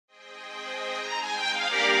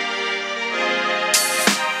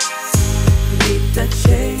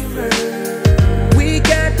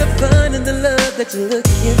that you're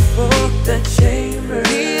looking for. The chamber.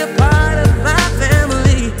 Be a part of my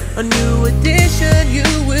family. A new addition you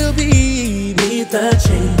will be. Meet the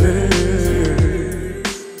chamber.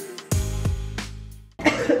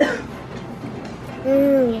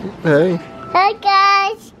 Hey. Hi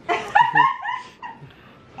guys.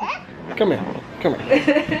 Come here. Come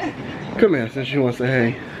here. Come here since you want to say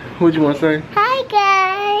hey. What you want to say? Hi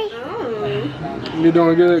guys. You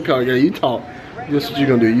doing good? Okay, you talk. This is what you're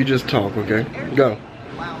gonna do. You just talk, okay? Go.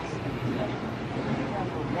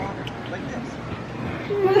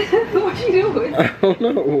 What you doing? I don't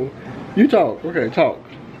know. You talk. Okay, talk.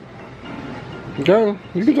 Go.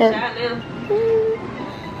 You can talk.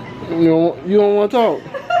 You don't want to talk?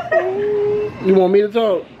 You want me to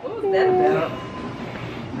talk? What was that about?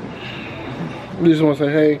 You just want to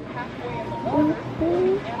say hey?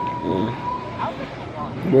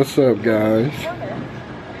 What's up, guys?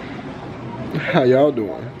 How y'all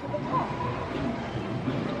doing?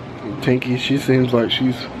 Tinky, she seems like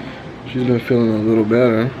she's been feeling a little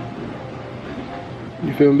better.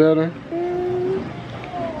 You feeling better?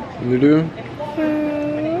 You do?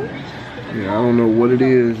 Yeah, I don't know what it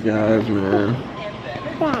is, guys, man.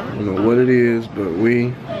 I don't know what it is, but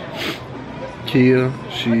Kia,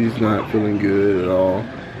 she's not feeling good at all.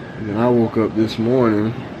 And then I woke up this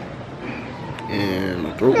morning and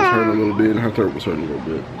my throat was hurting a little bit and her throat was hurting a little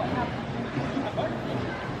bit.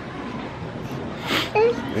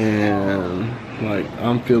 And like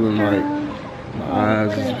I'm feeling like my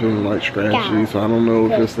eyes is feeling like scratchy, so I don't know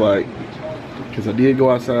if it's like, because I did go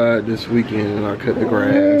outside this weekend and I cut the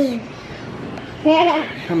grass.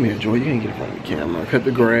 Come here, Joy, you can't get in front of the camera. I cut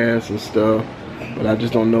the grass and stuff, but I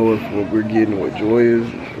just don't know if what we're getting what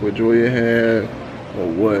Joya had or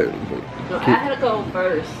what. No, I had to go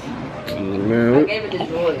first. Man, I gave it to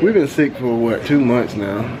Joy. We've been sick for what, 2 months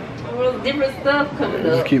now. Well, different stuff coming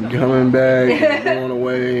Just up. keep coming back, going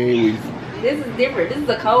away. This is different. This is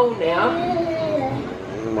a cold now.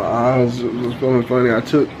 My eyes was feeling funny.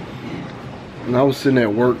 And I was sitting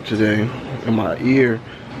at work today, and my ear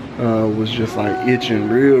was just like itching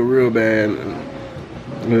real bad,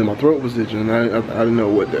 and then my throat was itching, and I didn't know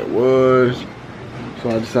what that was. So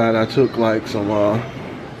I decided I took like some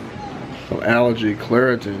allergy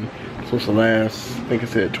Claritin. It's supposed to last, I think it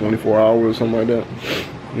said 24 hours or something like that.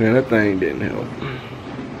 Man, that thing didn't help.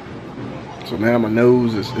 So now my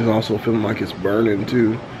nose is also feeling like it's burning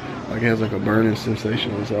too. Like it has like a burning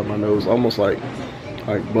sensation inside my nose, almost like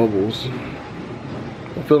bubbles.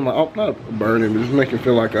 I'm feeling like, I'm not burning, but it's making me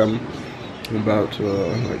feel like I'm about to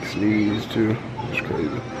like sneeze too. It's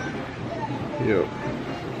crazy. Yep.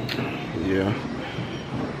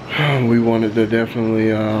 Yeah. We wanted to definitely,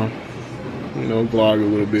 you know, vlog a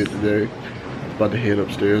little bit today. About to head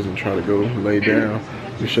upstairs and try to go lay down.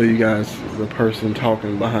 Let me show you guys the person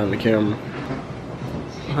talking behind the camera.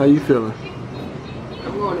 How you feeling?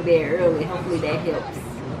 I'm going to bed early. Hopefully that helps.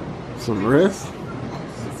 Some rest?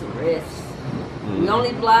 Some rest. We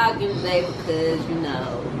only vlogging today because, you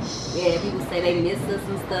know, yeah, people say they miss us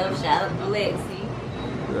and stuff. Shout out to Lexi.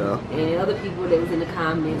 Yeah. And other people that was in the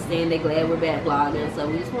comments saying they glad we're back vlogging. So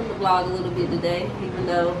we just wanted to vlog a little bit today, even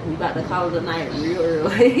though we about to call it a night real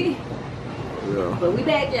early. Yeah. But we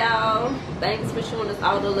back, y'all. Thanks for showing us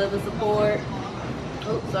all the love and support.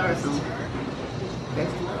 Oh, sorry, some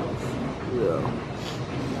best nose. Yeah.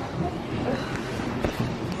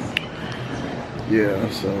 Yeah,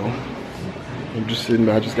 so I'm just sitting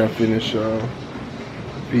there. I just got finished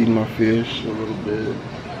feeding my fish a little bit.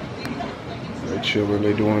 They're chilling.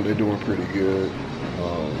 They're doing pretty good.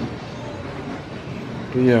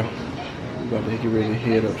 But yeah, we're about to get ready to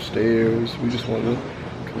head upstairs. We just wanted to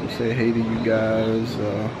come say hey to you guys.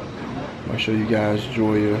 I'll show you guys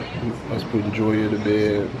Joya. Us putting Joya to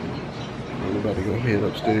bed. We're about to go head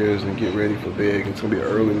upstairs and get ready for bed. It's gonna be an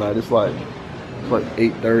early night. It's like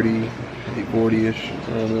 8:30, 8:40ish.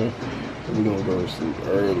 So we're gonna go to sleep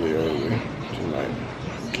early tonight.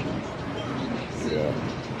 Yeah,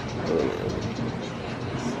 early.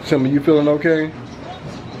 Tell me, you feeling okay?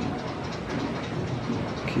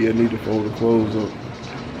 Kia need to fold the clothes up.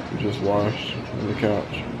 We just washed on the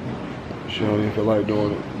couch. She don't even feel like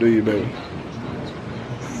doing it. Do you, baby?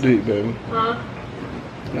 Do you, baby? Huh?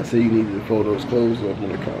 I said you needed to fold those clothes up on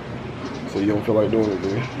the couch. So you don't feel like doing it, do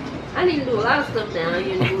you? I need to do a lot of stuff down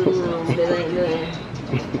here in the living room that ain't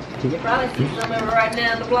done. You probably see some of it right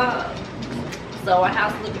now in the vlog. So our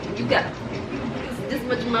house looking, you got this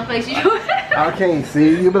much of my face. You I can't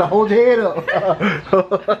see. You better hold your head up.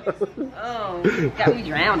 Oh, got me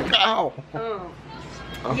drowning. Ow. Oh.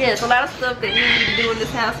 Yeah, it's a lot of stuff that we need to do in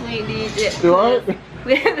this house we ain't did yet. You alright?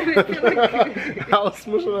 We had to be feeling good. I was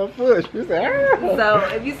smushing her foot. She said, ah. So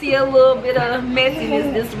if you see a little bit of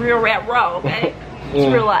messiness, this real rap raw, okay?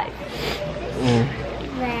 It's real life.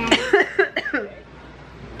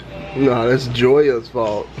 No, that's Joya's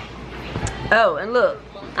fault. Oh, and look,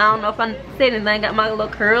 I don't know if I said anything. Got my little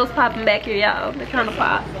curls popping back here, y'all. They're trying to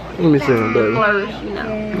pop. Let me see them, baby. Flourish, you know.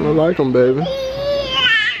 I like them, baby.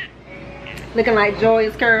 Looking like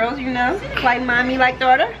Joy's curls, you know. Like mommy, like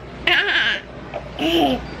daughter.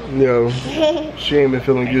 Yo, she ain't been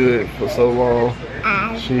feeling good for so long.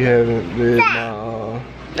 She haven't did my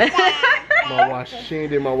wash. She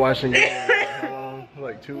ain't did my washing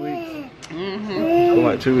like 2 weeks.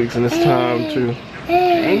 Like 2 weeks, and it's time to.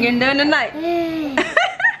 Ain't getting done tonight.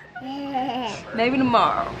 Maybe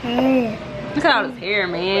tomorrow. Look at all this hair,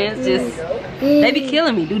 man. It's just, they be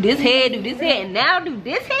killing me. Do this head, and now do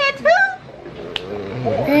this head too?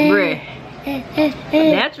 Bruh.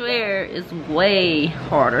 Natural hair is way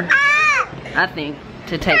harder, I think,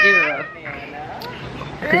 to take care of.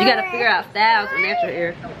 Cause you gotta figure out styles with natural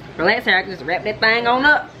hair. Relaxed hair, I can just wrap that thing on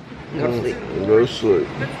up and go to sleep. Go to sleep.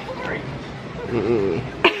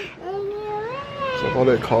 Stop all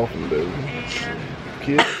that coughing, baby.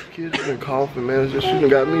 Kids been coughing, man. It's just shouldn't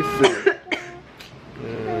have got me sick.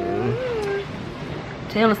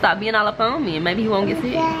 Tell him to stop being all up on me and maybe he won't get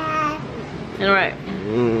sick. Alright.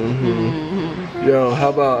 Yo, how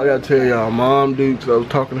about, I gotta tell y'all, Mom Dukes, I was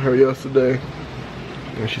talking to her yesterday,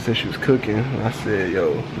 and she said she was cooking. And I said,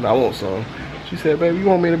 yo, I want some. She said, baby, you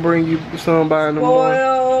want me to bring you some by in the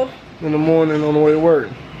morning? In the morning on the way to work.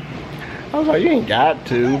 I was like, you ain't got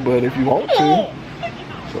to, but if you want to.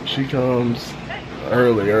 So she comes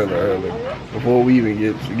early, before we even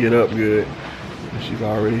get up good. And she's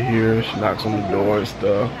already here. She knocks on the door and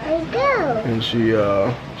stuff. And she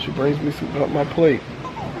brings me my plate.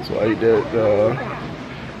 So I ate that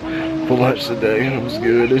for lunch today. It was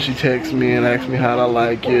good. Then she texts me and asks me how I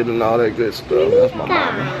like it and all that good stuff. That's my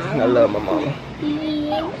mama. I love my mama.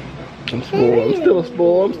 I'm spoiled. I'm still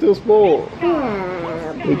spoiled.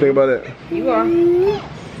 What do you think about that? You are.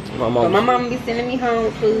 My mama. But my mama be sending me home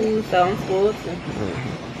with food, so I'm spoiled too.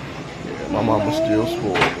 Yeah, my mama still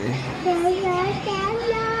spoiled me.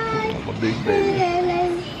 I'm a big baby.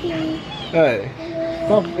 Hey,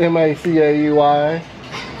 stop M-A-C-A-E-Y.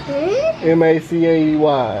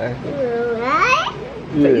 M-A-C-A-E-Y.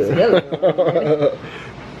 Yeah.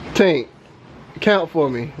 Tink, count for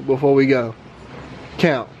me before we go.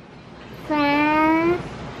 Count. 5,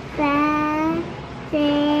 5, 6.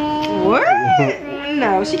 What?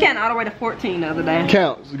 No, she counted all the way to 14 the other day.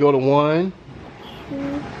 Count. So go to 1.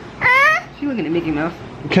 She looking at Mickey Mouse.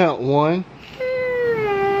 Count 1.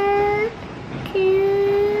 2,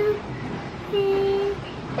 3.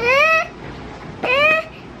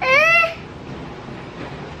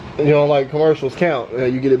 You don't like commercials? Count.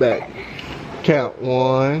 You get it back. Count.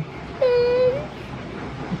 1.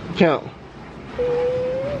 Count.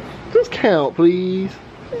 Just count, please.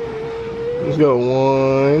 Let's go.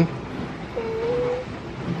 1.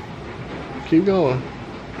 Keep going.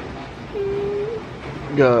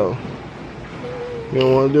 Go. You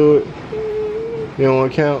don't want to do it? You don't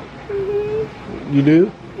want to count? You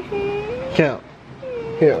do? Count.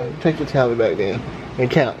 Here, take your tally back then.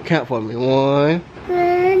 And count. Count for me. 1,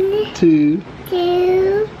 2.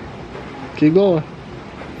 2. Keep going.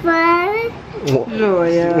 5. Oh,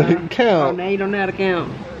 yeah. Oh, Count. now you don't know how to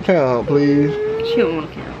count. Count, please. She don't want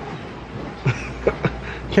to count.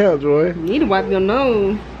 Count, Joy. You need to wipe your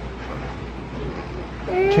nose.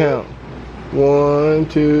 Count. 1,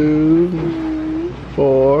 2,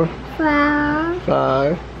 4, 5.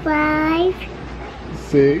 5, 5.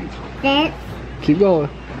 6. 6. Keep going.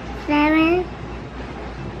 7.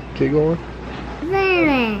 Keep going.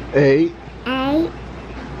 7. 8, 8.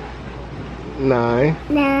 9.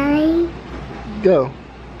 9. Go.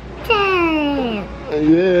 10.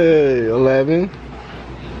 Yay. 11.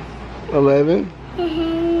 11.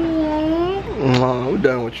 We're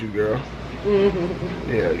done with you, girl.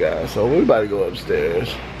 Yeah, guys. So we're about to go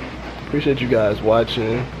upstairs. Appreciate you guys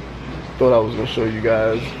watching. Thought I was gonna show you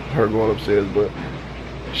guys her going upstairs, but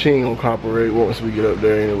she ain't gonna cooperate once we get up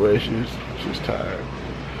there anyway. She's tired.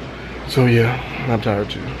 So yeah, I'm tired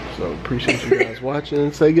too. So appreciate you guys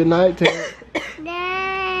watching. Say good night, Ted.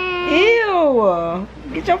 Ew!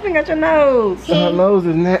 Get your finger out your nose. Her nose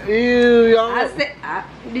is not. Ew, y'all. I said,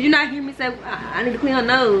 did you not hear me say I need to clean her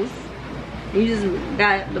nose? You just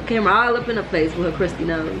got the camera all up in her face with her crusty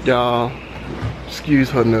nose. Y'all, excuse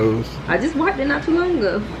her nose. I just wiped it not too long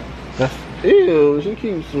ago. That's ew. She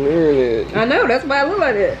keeps smearing it. I know, that's why I look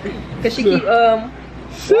like that. Cause she keep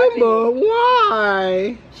Simba,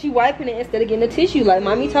 why? She wiping it instead of getting the tissue like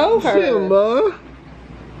mommy told her. Simba.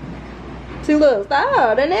 See, look,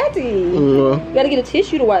 stop. They're nasty. You gotta get a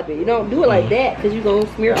tissue to wipe it. You don't do it like that because you're gonna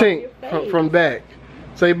smear all your face. From back.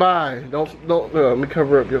 Say bye. Don't. Let me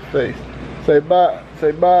cover up your face. Say bye.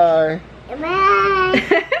 Say bye. Bye.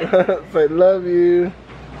 Say love you.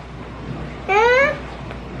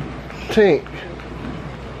 Tink.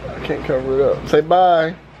 I can't cover it up. Say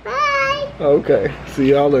bye. Bye. Okay. See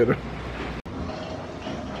y'all later.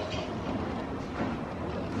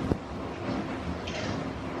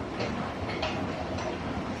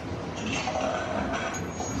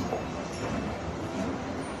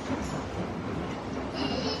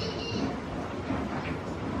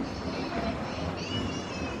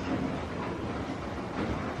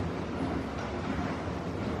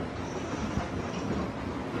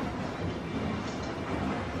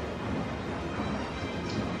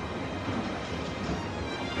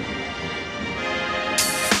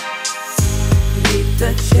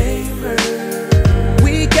 The chamber.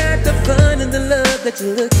 We got the fun and the love that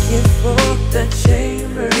you're looking for. The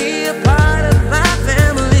chamber. Be a part of my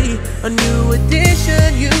family. A new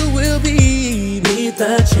addition you will be. Meet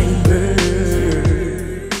the chamber.